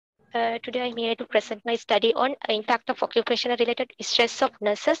Today I'm here to present my study on impact of occupational related stress of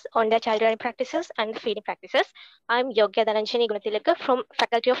nurses on their child rearing practices and feeding practices. I'm Yogya Dhananjani Gunathilaka from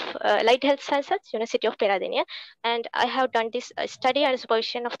Faculty of Allied Health Sciences, University of Peradeniya, and I have done this study under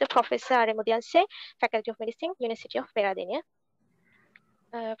supervision of the Professor Aremudianse, Faculty of Medicine, University of Peradeniya.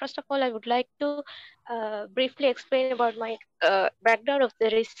 First of all, I would like to briefly explain about my background of the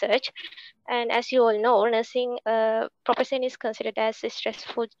research. And as you all know, nursing profession is considered as a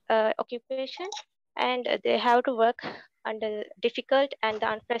stressful occupation, and they have to work under difficult and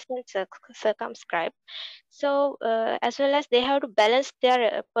unpleasant circumscribed. So, as well as they have to balance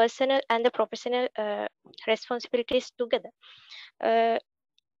their personal and the professional responsibilities together. Uh,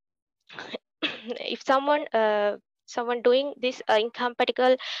 if someone doing this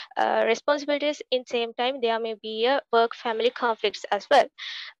incompatible responsibilities in same time, there may be a work family conflicts as well.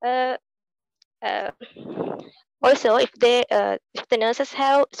 Uh, uh, Also, if the nurses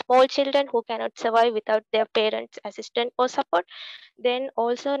have small children who cannot survive without their parents assistance or support, then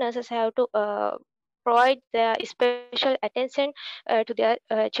also nurses have to provide their special attention to their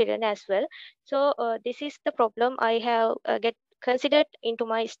children as well. So this is the problem I have get considered into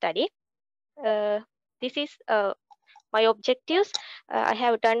my study. This is my objectives. I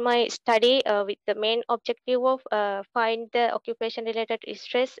have done my study with the main objective of find the occupation related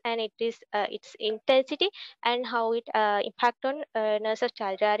stress and its intensity and how it impact on nurses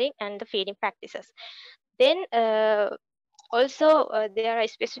child rearing and the feeding practices. Then also there are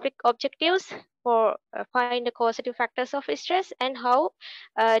specific objectives for find the causative factors of stress and how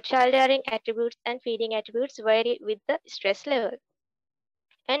child rearing attributes and feeding attributes vary with the stress level.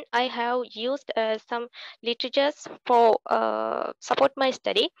 And I have used some literatures for support my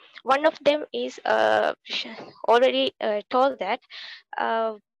study. One of them is already told that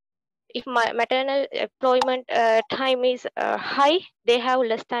uh, if my maternal employment time is high, they have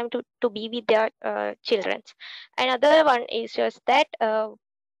less time to be with their children. Another one is just that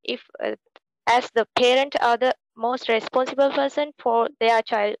if as the parent are the most responsible person for their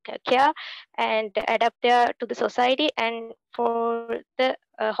child care and adapt their to the society and for the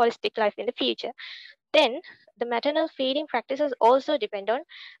holistic life in the future, then the maternal feeding practices also depend on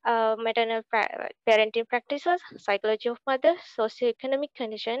parenting practices, psychology of mother, socioeconomic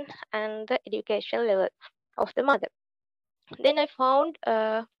condition, and the education level of the mother. Then I found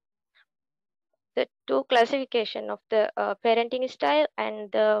the two classification of the parenting style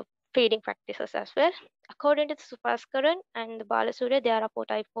and the feeding practices as well. According to the Supaskaran and the Balasura, there are four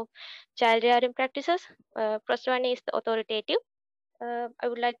types of child rearing practices. First one is the authoritative. I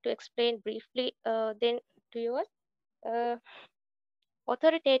would like to explain briefly then to you all. Uh,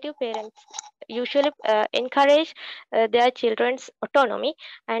 Authoritative parents usually encourage their children's autonomy,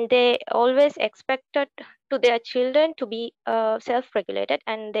 and they always expected to their children to be self-regulated,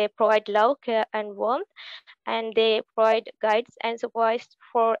 and they provide love, care, and warmth, and they provide guides and supervise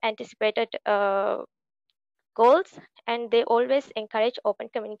for anticipated goals, and they always encourage open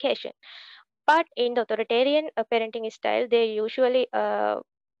communication. But in the authoritarian parenting style, they usually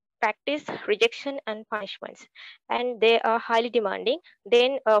practice rejection and punishments, and they are highly demanding.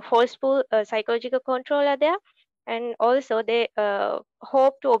 Then forceful psychological control are there, and also they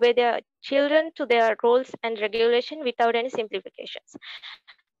hope to obey their children to their rules and regulation without any simplifications.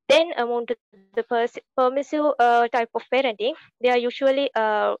 Then among to the permissive type of parenting, they are usually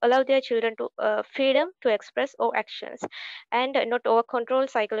allow their children to freedom to express or actions, and not over control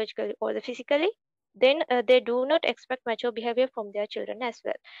psychologically or the physically. Then they do not expect mature behavior from their children as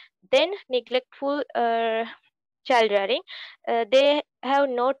well. Then neglectful child rearing, they have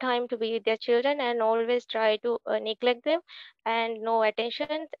no time to be with their children and always try to neglect them and no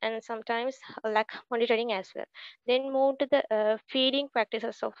attention and sometimes lack monitoring as well. Then move to the feeding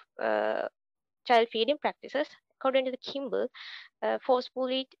practices of child feeding practices. According to the Kimball, forceful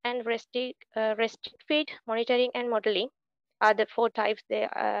eat and restrict feed, monitoring and modeling are the four types they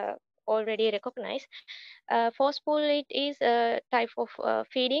already recognize. Forceful eat is a type of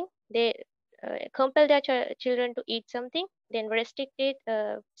feeding. They compel their children to eat something, then restrict it,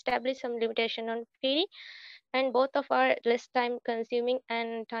 establish some limitation on feeding, and both of are less time consuming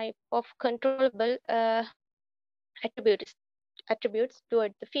and type of controllable attributes attributes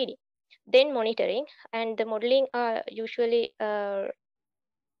toward the feeding. Then monitoring and the modeling are usually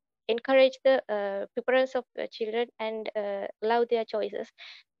encourage the preference of children and allow their choices.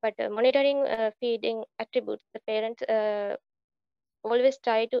 But monitoring feeding attributes, the parents always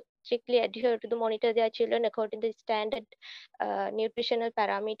try to strictly adhere to the monitor their children according to the standard nutritional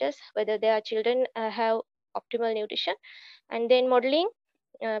parameters, whether their children have optimal nutrition. And then modeling,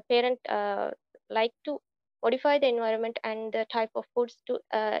 parent like to modify the environment and the type of foods to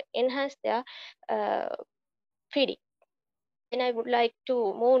enhance their feeding. Then I would like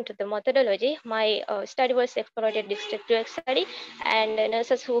to move to the methodology. My study was explorated district study, and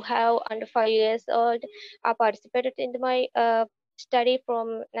nurses who have under 5 years old are participated in my study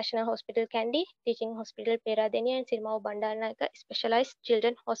from National Hospital Kandy, Teaching Hospital Peradeniya, and Sirmavu Bandaranaike Specialized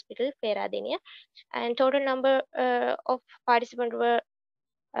Children Hospital Peradeniya. And total number of participants were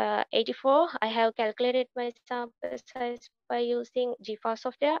 84. I have calculated my sample size by using GFAS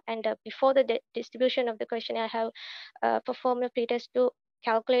software, and before the distribution of the question, I have performed a pretest to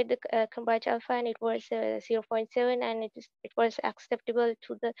calculate the combined alpha, and it was 0 0.7, and it was acceptable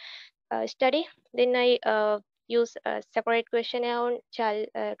to the study. Then I use a separate questionnaire on child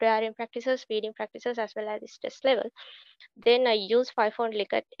rearing practices, feeding practices, as well as the stress level. Then I use 5-point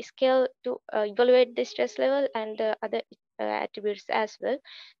Likert scale to evaluate the stress level and other attributes as well.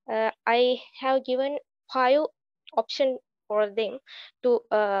 I have given 5 options for them to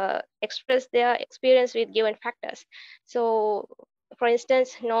express their experience with given factors. So, for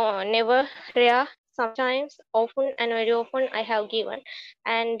instance, no, never, rare, sometimes, often, and very often I have given.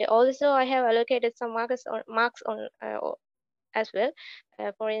 And also I have allocated some marks on as well.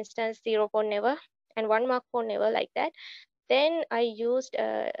 For instance, 0 for never and 1 mark for never, like that. Then I used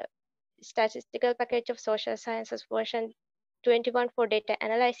a statistical package of social sciences version 21 for data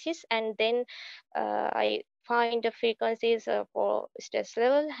analysis, and then I find the frequencies for stress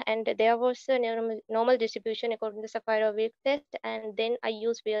level, and there was a normal distribution according to the Sapiro-Wilk test, and then I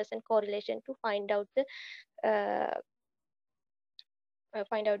use Pearson correlation to uh,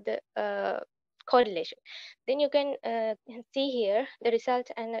 find out the correlation. Then you can see here the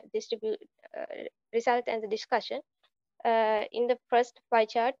result and result and the discussion. In the first pie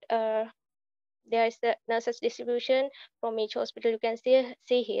chart, there is the nurses distribution from each hospital. You can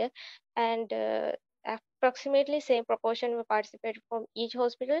see here, and approximately same proportion will participate from each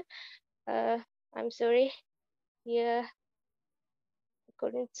hospital. I'm sorry, here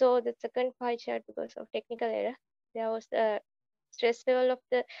couldn't show the second pie chart because of technical error. There was the stress level of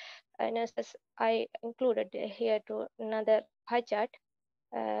the nurses. I included here to another pie chart.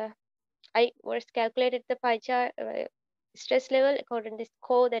 Uh, I was calculated the pie chart stress level according to the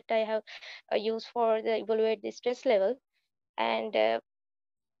score that I have used for the evaluate the stress level, and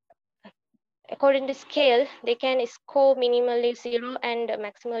according to scale they can score minimally 0 and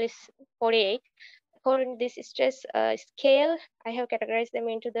maximally 48. According to this stress scale, I have categorized them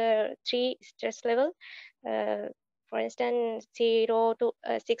into the 3 stress level. Uh, for instance, 0 to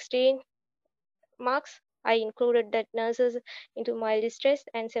 16 marks. I included that nurses into mild distress,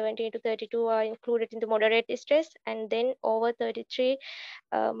 and 17 to 32 are included into moderate distress, and then over 33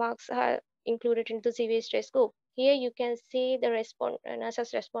 marks are included into severe stress group. Here you can see the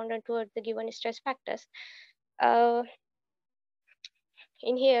nurses responded toward the given stress factors. Uh,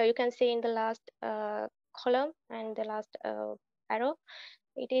 in here you can see in the last column and the last arrow,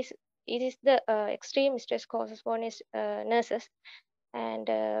 it is the extreme stress causes for nurses, and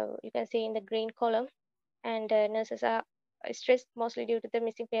you can see in the green column, and nurses are stressed mostly due to the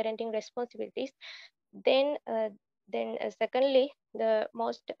missing parenting responsibilities. Then secondly, the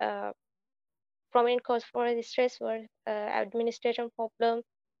most prominent cause for the stress were administration problem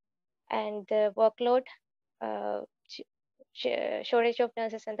and the workload, uh, shortage of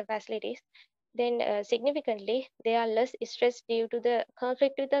nurses and the facilities. Then significantly, they are less stressed due to the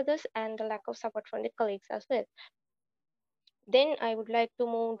conflict with others and the lack of support from the colleagues as well. Then I would like to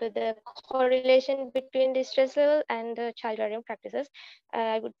move to the correlation between the stress level and the child rearing practices.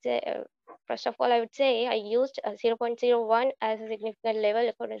 I would say, first of all, I would say I used 0.01 as a significant level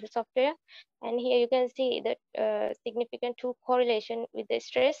according to the software. And here you can see that significant two correlation with the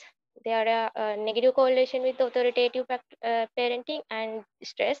stress. There are negative correlation with authoritative parenting and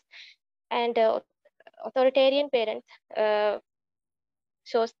stress. And authoritarian parents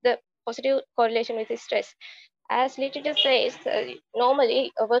shows the positive correlation with stress. As literature says,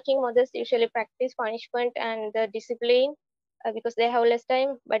 normally working mothers usually practice punishment and discipline because they have less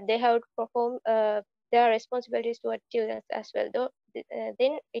time, but they have to perform their responsibilities toward children as well. Though,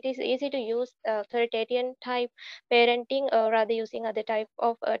 then it is easy to use authoritarian type parenting or rather using other type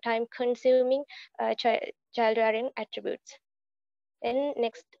of time-consuming child rearing attributes. Then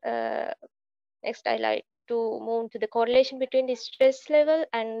next, I like to move to the correlation between the stress level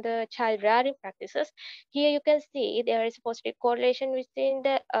and the child rearing practices. Here you can see there is a positive correlation between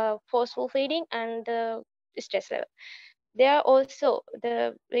the forceful feeding and the stress level. There are also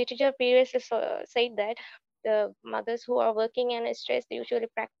the literature previously said that the mothers who are working and stressed usually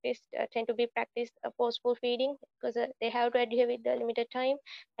tend to be practiced forceful feeding because they have to adhere with the limited time,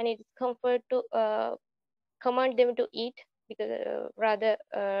 and it is comfort to command them to eat, because rather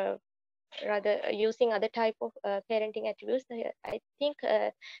using other type of parenting attributes. I think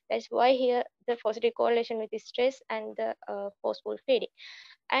that's why here the positive correlation with the stress and the forceful feeding.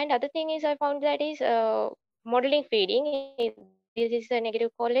 And other thing is, I found that is modeling feeding. This is a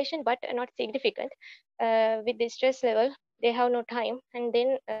negative correlation, but not significant. With the stress level, they have no time, and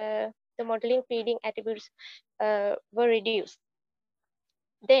then the modeling feeding attributes were reduced.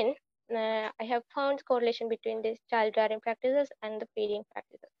 Then I have found correlation between the child rearing practices and the feeding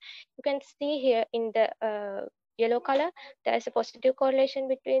practices. You can see here in the yellow color, there is a positive correlation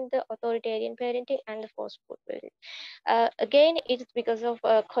between the authoritarian parenting and the forceful parenting. Again, it's because of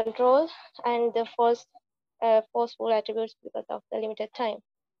control, and the forceful attributes because of the limited time.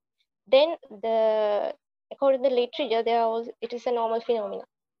 Then according to the literature, it is a normal phenomenon.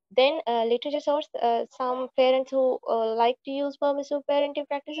 Then literature source, some parents who like to use permissive parenting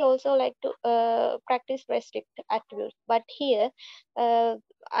practice also like to practice restrict attributes. But here,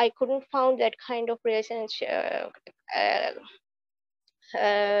 I couldn't found that kind of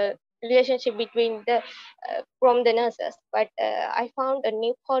uh, relationship between the from the nurses. But I found a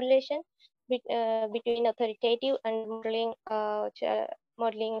new correlation between authoritative and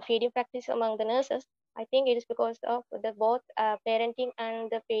modeling feeding practice among the nurses. I think it is because of the both parenting and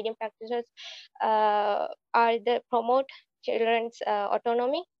the feeding practices are the promote children's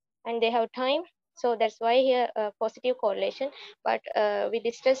autonomy, and they have time. So that's why here positive correlation. But with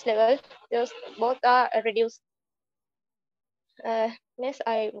the stress level, those both are reduced. Next,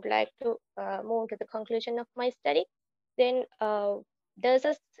 I would like to move to the conclusion of my study. Then there's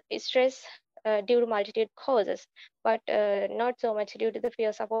a stress due to multitude causes, but not so much due to the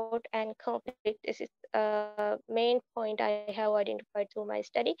fear, support, and conflict. This is main point I have identified through my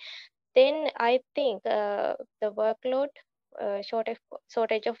study. Then I think the workload,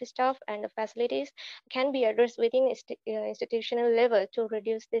 shortage of staff and the facilities can be addressed within institutional level to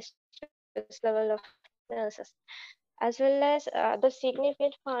reduce the stress level of nurses, as well as the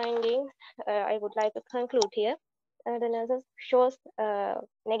significant findings. I would like to conclude here. The nurses shows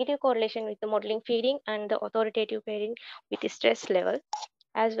negative correlation with the modeling feeding and the authoritative feeding with the stress level,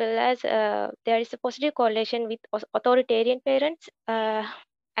 as well as there is a positive correlation with authoritarian parents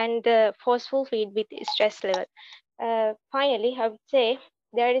and the forceful feed with stress level. Finally, I would say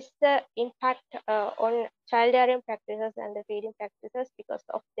there is the impact on child rearing practices and the feeding practices because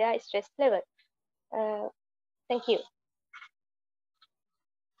of their stress level. Uh, Thank you.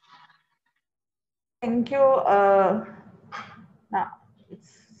 Thank you. Now,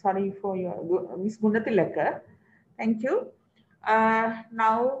 sorry for your Miss Gunathilaka. Thank you.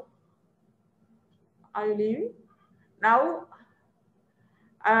 Now, are you leaving? Now,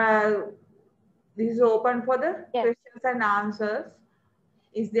 this is open for the Yeah. questions and answers.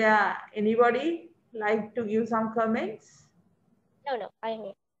 Is there anybody like to give some comments? No, I am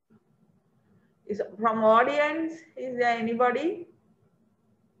here. Is from audience? Is there anybody?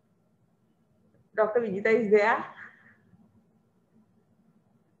 Dr. Vijita is there.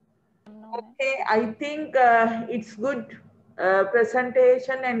 No, Okay, I think it's good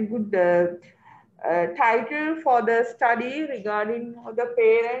presentation and good title for the study regarding the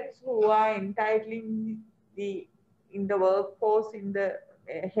parents who are entitling in the workforce in the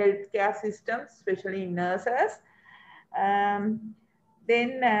healthcare system, especially nurses.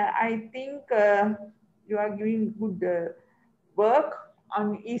 Then I think you are giving good work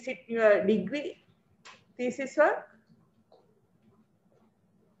on. Is it your degree thesis work?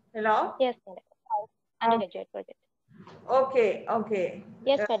 Hello. Yes, madam. Undergraduate project. Okay.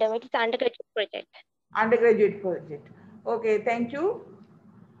 Yes, madam. It is undergraduate project. Undergraduate project. Okay, thank you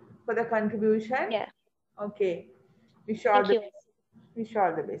for the contribution. Yeah. Okay, wish you all Thank the you. best. Wish you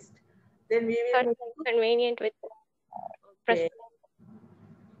all the best. Then we will Not move to. convenient with Okay. present.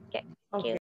 Okay. Thank Okay. you.